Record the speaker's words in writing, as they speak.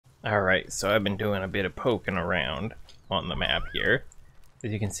Alright, so I've been doing a bit of poking around on the map here.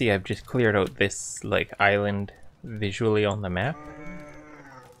 As you can see, I've just cleared out this like island visually on the map,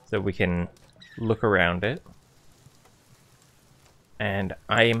 so we can look around it. And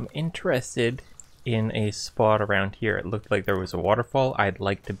I'm interested in a spot around here. It looked like there was a waterfall. I'd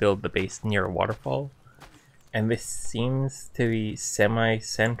like to build the base near a waterfall. And this seems to be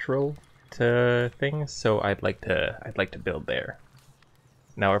semi-central to things, so I'd like to build there.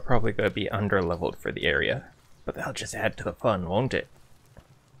 Now we're probably going to be under-leveled for the area, but that'll just add to the fun, won't it?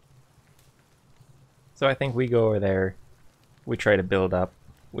 So I think we go over there, we try to build up,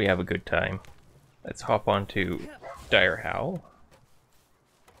 we have a good time. Let's hop onto Dire Howl,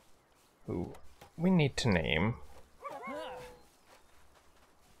 who we need to name.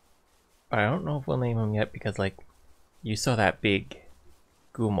 But I don't know if we'll name him yet because, like, you saw that big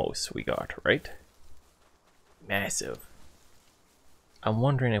Gumos we got, right? Massive. I'm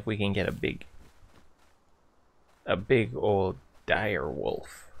wondering if we can get a big old dire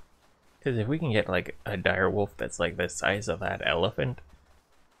wolf. Because if we can get like a dire wolf that's like the size of that elephant,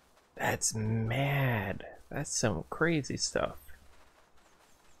 that's mad. That's some crazy stuff.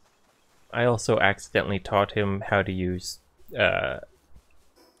 I also accidentally taught him how to use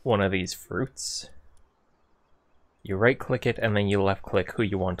one of these fruits. You right click it and then you left click who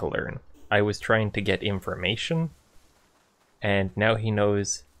you want to learn. I was trying to get information, and now he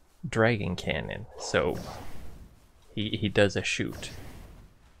knows Dragon Cannon, so he does a shoot.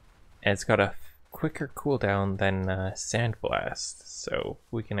 And it's got a quicker cooldown than Sandblast, so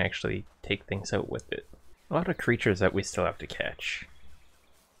we can actually take things out with it. A lot of creatures that we still have to catch.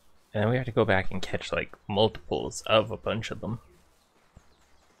 And then we have to go back and catch like multiples of a bunch of them.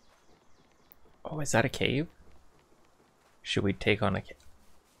 Oh, is that a cave? Should we take on a cave?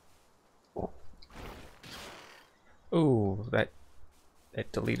 Ooh, that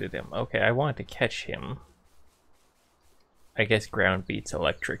deleted him. Okay, I wanted to catch him. I guess ground beats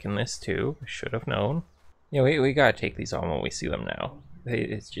electric in this too. Should have known. Yeah, we gotta take these on when we see them now.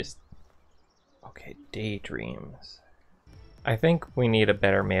 It's just... Okay, daydreams. I think we need a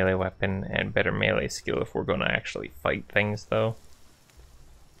better melee weapon and better melee skill if we're gonna actually fight things though.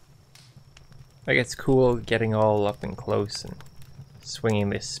 Like, it's cool getting all up and close and swinging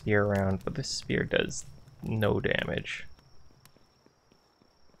this spear around, but this spear does no damage.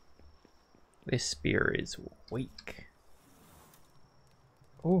 This spear is weak.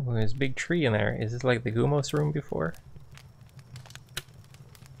 Oh, there's a big tree in there. Is this like the Gumos room before?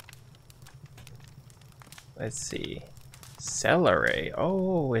 Let's see. Celery.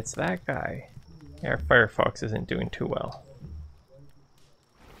 Oh, it's that guy. Yeah, our Firefox isn't doing too well.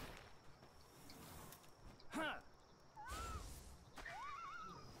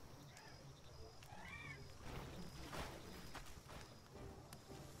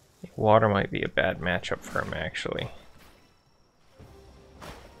 Water might be a bad matchup for him, actually.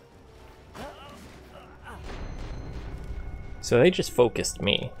 So they just focused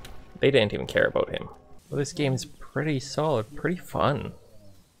me. They didn't even care about him. Well, this game's pretty solid, pretty fun.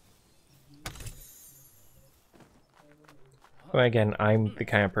 Well, again, I'm the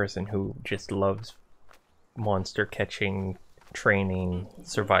kind of person who just loves monster catching, training,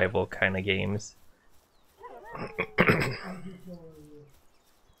 survival kind of games.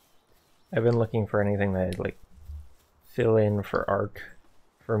 I've been looking for anything that'd like fill in for Ark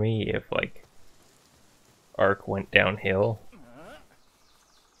for me if like Ark went downhill.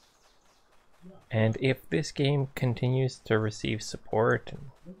 And if this game continues to receive support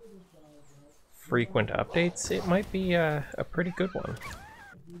and frequent updates, it might be a pretty good one.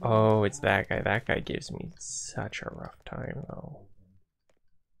 Oh, it's that guy. That guy gives me such a rough time though.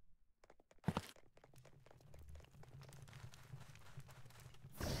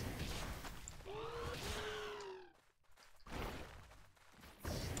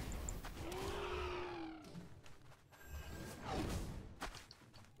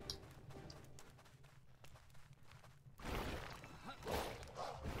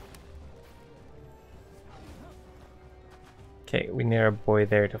 Okay, we need our boy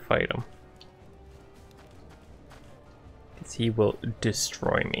there to fight him. Because he will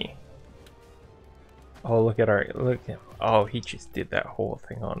destroy me. Oh, look at him. Oh, he just did that whole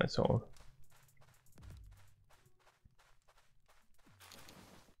thing on his own.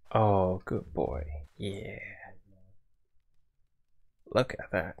 Oh, good boy. Yeah. Look at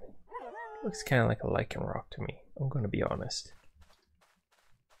that. Looks kind of like a lichen rock to me. I'm gonna be honest.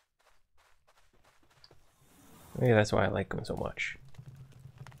 Maybe that's why I like him so much.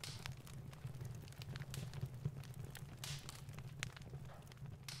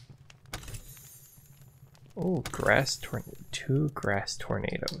 Oh, grass tornado. 2 grass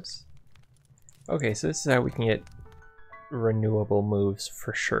tornadoes. Okay, so this is how we can get renewable moves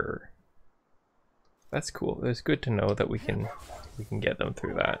for sure. That's cool. It's good to know that we can get them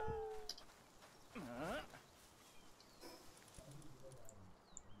through that.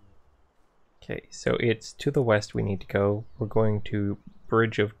 Okay, so it's to the west we need to go. We're going to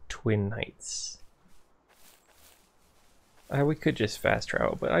Bridge of Twin Knights. We could just fast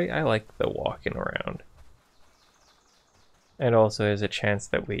travel, but I like the walking around. And also there's a chance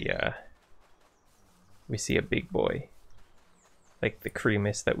that we see a big boy. Like the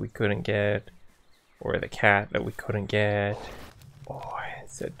Cremus that we couldn't get, or the cat that we couldn't get. Oh,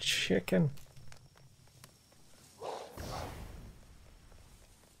 it's a chicken.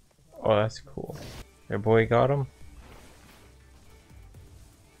 Oh, that's cool. Their boy got him.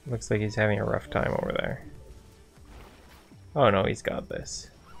 Looks like he's having a rough time over there. Oh no, he's got this.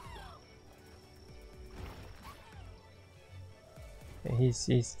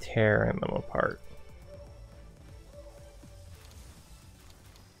 He's tearing them apart.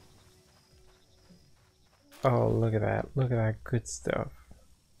 Oh, look at that. Look at that good stuff.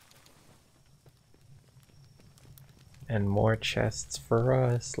 And more chests for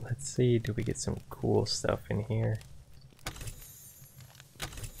us. Let's see, do we get some cool stuff in here?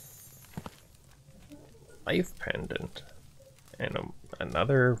 Life pendant. And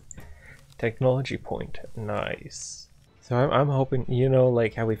another technology point. Nice. So I'm hoping, you know,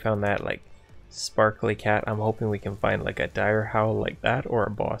 like how we found that like sparkly cat, I'm hoping we can find like a dire howl like that, or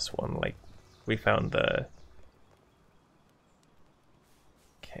a boss one like we found the...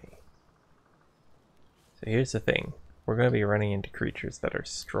 Okay. So here's the thing. We're going to be running into creatures that are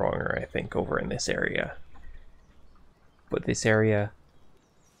stronger, I think, over in this area. But this area,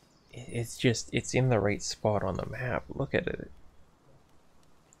 it's in the right spot on the map. Look at it.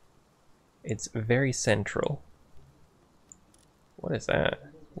 It's very central. What is that?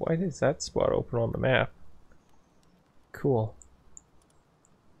 Why is that spot open on the map? Cool.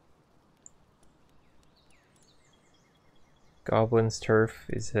 Goblin's Turf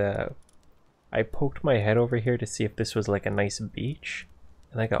is I poked my head over here to see if this was like a nice beach,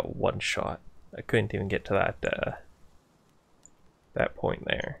 and I got one shot. I couldn't even get to that point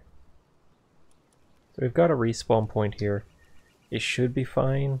there. So we've got a respawn point here. It should be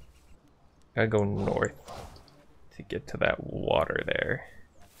fine. Gotta go north to get to that water there.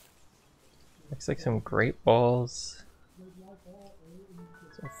 Looks like some great balls.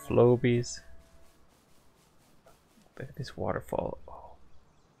 Some flobies. Look at this waterfall. Oh.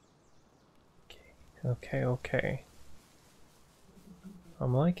 Okay.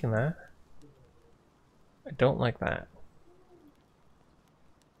 I'm liking that. I don't like that.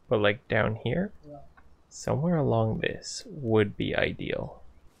 But like down here, somewhere along this would be ideal.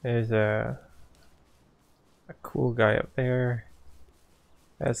 There's a cool guy up there.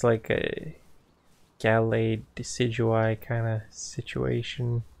 That's like a Gallade Decidui kind of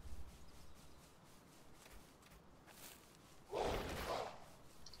situation.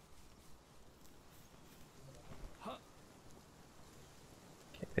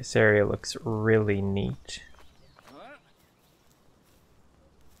 This area looks really neat.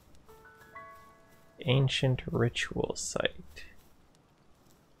 Ancient ritual site.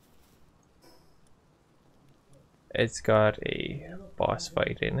 It's got a boss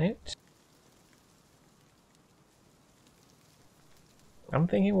fight in it. I'm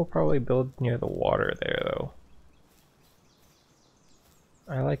thinking we'll probably build near the water there though.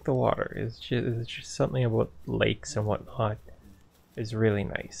 I like the water. It's just something about lakes and whatnot is really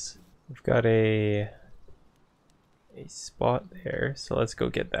nice. We've got a spot there, so let's go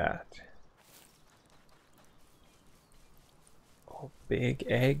get that. Oh, big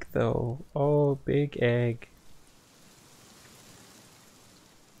egg though. Oh, big egg.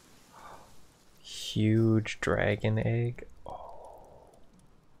 Huge dragon egg. Oh.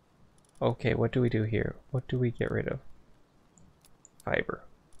 Okay, what do we do here? What do we get rid of? Fiber.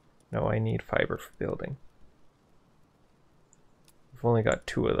 No, I need fiber for building. We've only got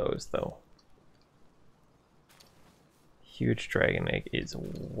 2 of those though. Huge dragon egg is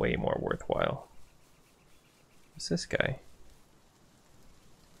way more worthwhile. What's this guy?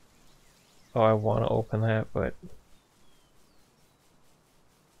 Oh, I want to open that, but...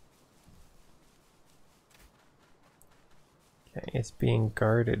 Okay, it's being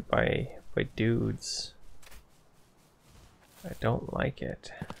guarded by dudes. I don't like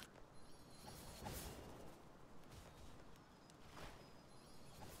it.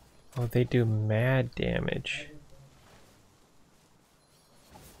 Oh, they do mad damage.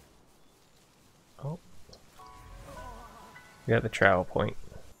 Oh. We got the travel point.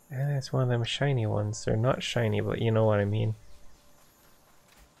 And it's one of them shiny ones. They're not shiny, but you know what I mean.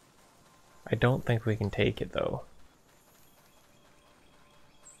 I don't think we can take it though.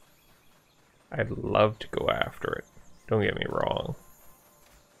 I'd love to go after it. Don't get me wrong.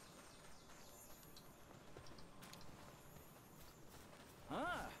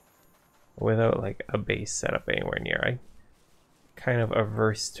 Without like a base setup anywhere near, I kind of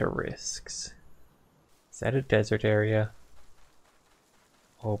averse to risks. Is that a desert area?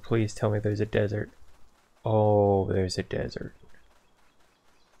 Oh, please tell me there's a desert. Oh, there's a desert.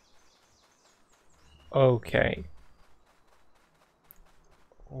 Okay.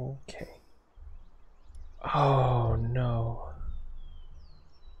 Okay. Oh no.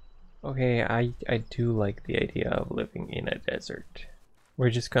 Okay, I do like the idea of living in a desert. We're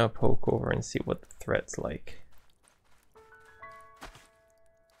just gonna poke over and see what the threat's like.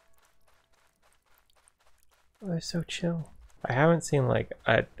 Oh, they're so chill. I haven't seen like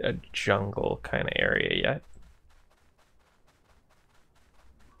a jungle kind of area yet.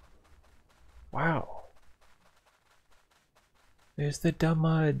 Wow. There's the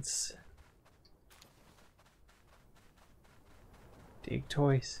Dummuds. Dig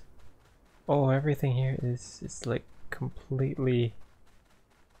toys. Oh, everything here is like completely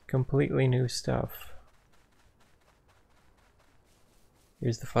new stuff.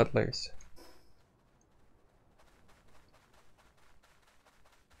 Here's the fuddlers.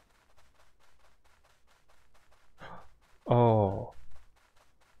 Oh.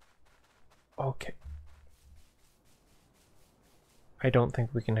 Okay. I don't think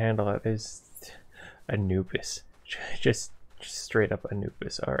we can handle it. There's Anubis. Just straight up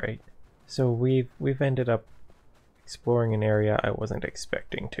Anubis. Alright. So we've ended up exploring an area I wasn't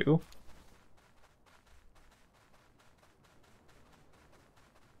expecting to.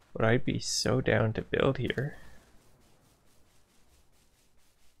 But I'd be so down to build here.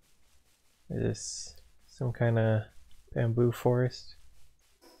 Is this some kind of bamboo forest?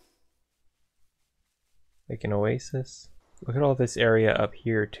 Like an oasis? Look at all this area up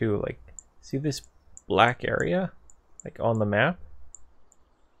here too. Like, see this black area? Like on the map?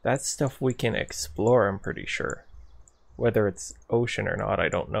 That's stuff we can explore, I'm pretty sure. Whether it's ocean or not, I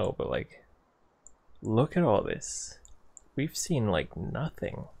don't know, but like, look at all this. We've seen like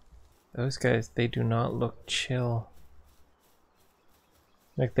nothing. Those guys, they do not look chill.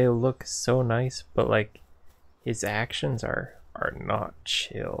 Like, they look so nice, but like, his actions are not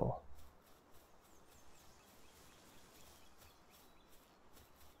chill.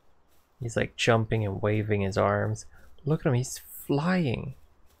 He's like jumping and waving his arms. Look at him, he's flying.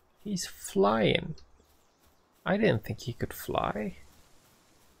 He's flying. I didn't think he could fly.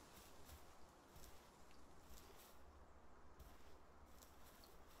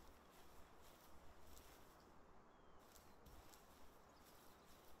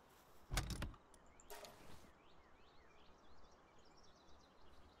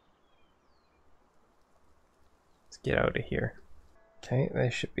 Let's get out of here. Okay,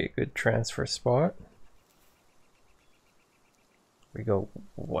 that should be a good transfer spot. We go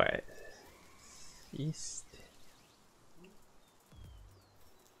west, east,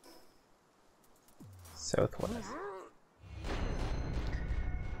 southwest.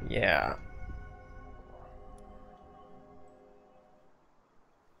 Yeah.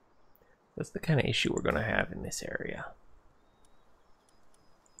 That's the kind of issue we're gonna have in this area.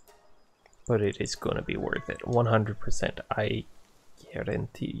 But it is gonna be worth it. 100%, I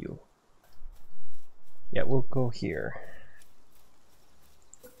guarantee you. Yeah, we'll go here.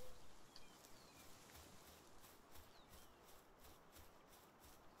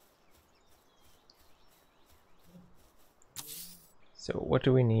 So what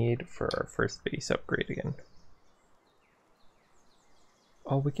do we need for our first base upgrade again?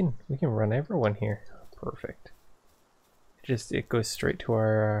 Oh, we can run everyone here. Perfect. It goes straight to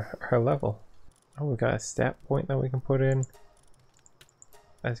our level. Oh, we got a stat point that we can put in.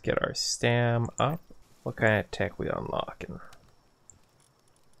 Let's get our stam up. What kind of tech we unlocking?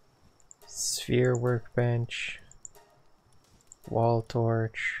 Sphere workbench, wall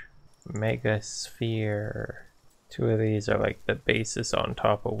torch, mega sphere. Two of these are like the basis on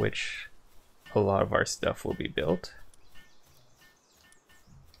top of which a lot of our stuff will be built.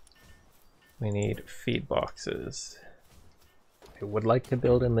 We need feed boxes. I would like to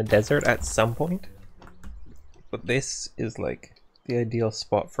build in the desert at some point, but this is like the ideal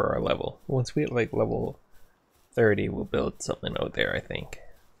spot for our level. Once we hit like level 30, we'll build something out there, I think.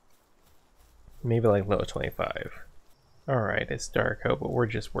 Maybe like level 25. Alright, it's dark out, but we're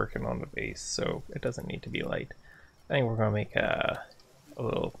just working on the base, so it doesn't need to be light. I think we're gonna make a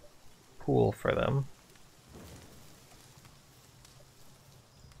little pool for them.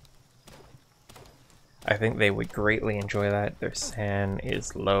 I think they would greatly enjoy that. Their SAN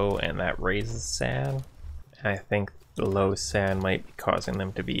is low and that raises SAN. And I think the low SAN might be causing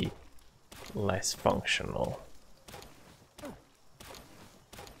them to be less functional.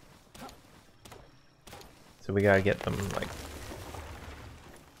 So we gotta get them like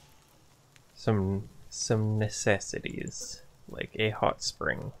some necessities, like a hot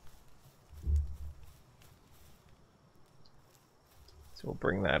spring. So we'll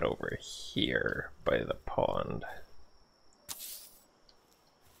bring that over here by the pond.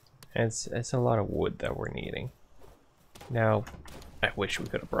 And it's a lot of wood that we're needing. Now, I wish we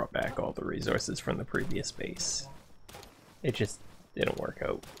could have brought back all the resources from the previous base. It just didn't work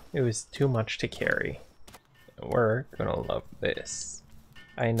out. It was too much to carry. We're gonna love this.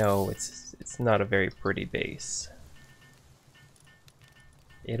 I know it's not a very pretty base.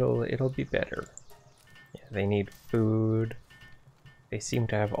 It'll be better. Yeah, they need food. They seem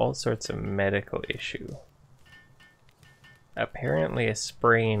to have all sorts of medical issue. Apparently a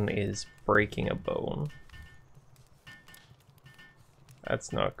sprain is breaking a bone.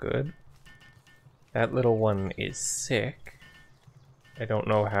 That's not good. That little one is sick. I don't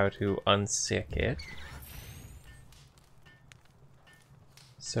know how to unsick it.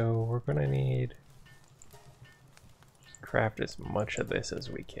 So we're gonna need to craft as much of this as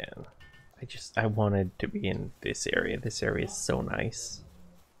we can. I wanted to be in this area. This area is so nice.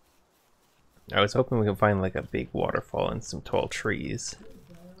 I was hoping we could find like a big waterfall and some tall trees.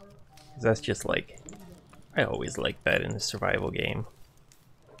 'Cause that's just like, I always like that in a survival game.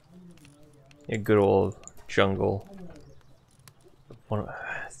 A good old jungle.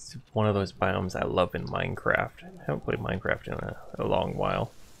 It's one of those biomes I love in Minecraft. I haven't played Minecraft in a long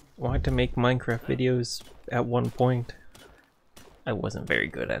while. I wanted to make Minecraft videos at one point. I wasn't very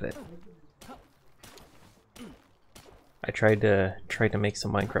good at it. I tried to make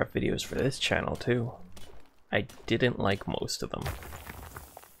some Minecraft videos for this channel too. I didn't like most of them.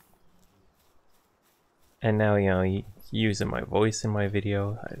 And now, you know, using my voice in my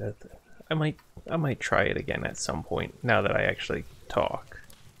video, I might try it again at some point now that I actually talk.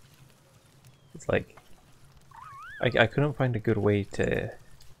 It's like I couldn't find a good way to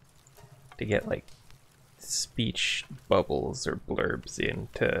get like speech bubbles or blurbs in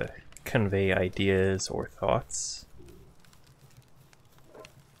to convey ideas or thoughts.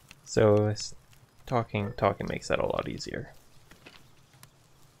 So talking makes that a lot easier.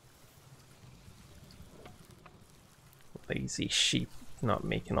 Lazy sheep not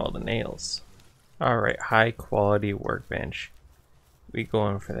making all the nails. Alright, high quality workbench. We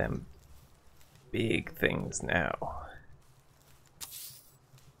going for them big things now.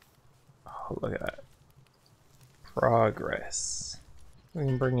 Oh, look at that. Progress. We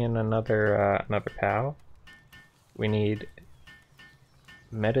can bring in another pal. We need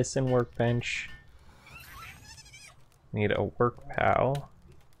medicine workbench. We need a work pal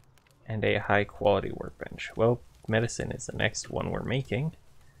and a high quality workbench. Well, medicine is the next one we're making.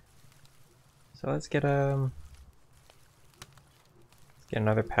 So let's get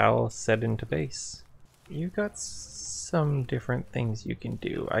another pal set into base. You got some different things you can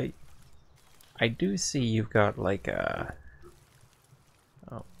do. I do see you've got like a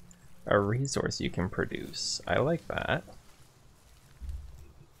resource you can produce. I like that.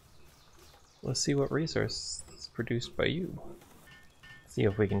 Let's see what resource is produced by you. See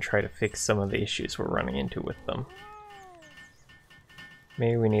if we can try to fix some of the issues we're running into with them.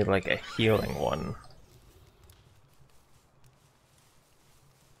 Maybe we need like a healing one.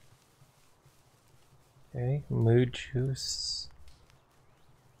 Okay, mood juice.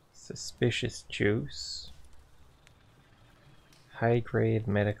 Suspicious juice. High grade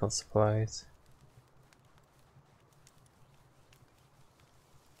medical supplies.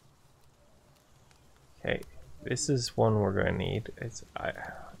 Okay, this is one we're gonna need. It's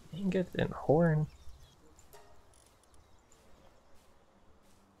ingot and horn.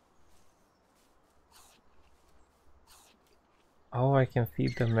 Oh, I can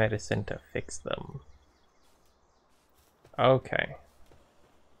feed them medicine to fix them. Okay.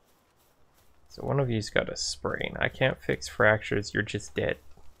 So one of you's got a sprain. I can't fix fractures, you're just dead.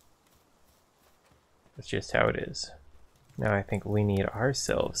 That's just how it is. Now I think we need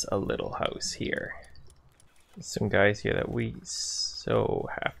ourselves a little house here. There's some guys here that we so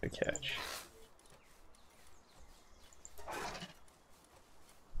have to catch.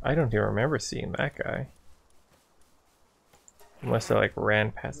 I don't even remember seeing that guy. Unless I like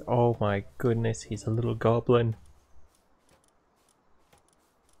ran past. Oh my goodness, he's a little goblin.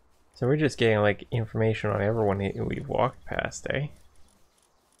 So we're just getting like information on everyone we've walked past, eh?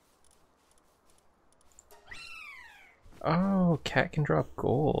 Oh, cat can drop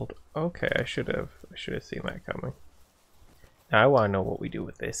gold. Okay, I should have seen that coming. Now I want to know what we do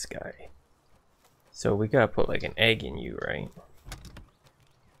with this guy. So we gotta put like an egg in you, right?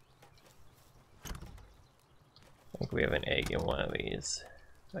 I think we have an egg in one of these.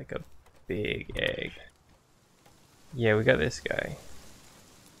 Like a big egg. Yeah, we got this guy.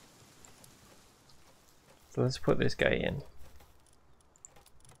 So let's put this guy in.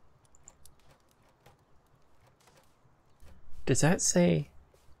 Does that say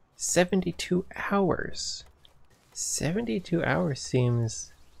 72 hours? 72 hours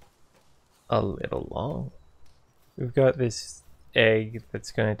seems a little long. We've got this egg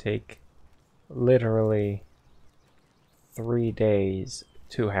that's gonna take literally 3 days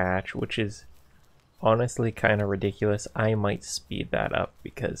to hatch, which is honestly kind of ridiculous. I might speed that up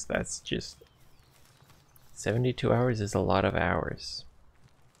because that's just 72 hours is a lot of hours.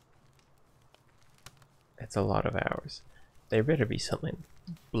 It's a lot of hours. There better be something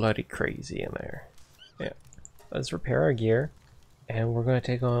bloody crazy in there. Yeah. Let's repair our gear. And we're going to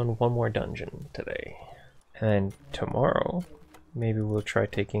take on one more dungeon today. And then tomorrow, maybe we'll try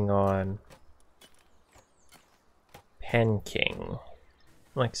taking on Pen King.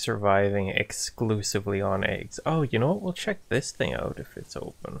 Like surviving exclusively on eggs. Oh, you know what? We'll check this thing out if it's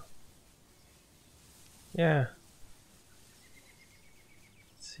open. Yeah.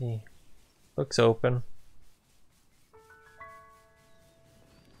 Let's see. Looks open.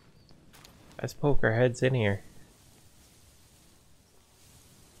 Let's poke our heads in here.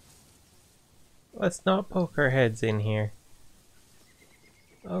 Let's not poke our heads in here.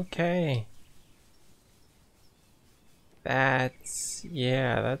 Okay.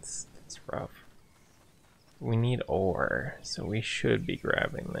 Yeah, that's rough. We need ore, so we should be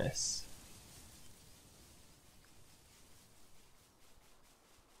grabbing this.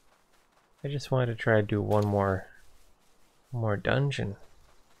 I just wanted to try to do one more dungeon.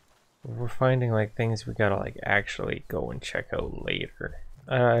 We're finding like things we gotta like actually go and check out later.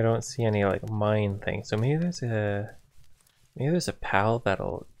 I don't see any like mine thing, so maybe there's a pal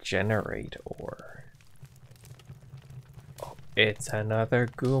that'll generate ore. Oh, it's another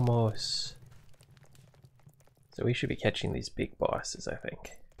Gumos. So we should be catching these big bosses, I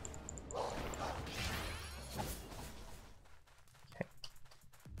think. Okay.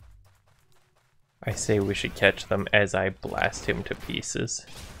 I say we should catch them as I blast him to pieces.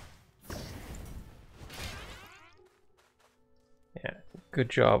 Yeah, good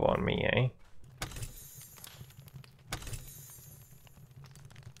job on me, eh?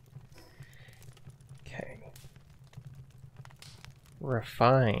 Okay.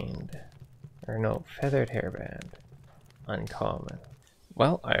 Refined. Or no, feathered hairband. Uncommon.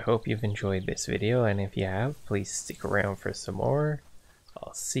 Well, I hope you've enjoyed this video, and if you have, please stick around for some more.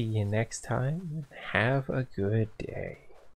 I'll see you next time. Have a good day.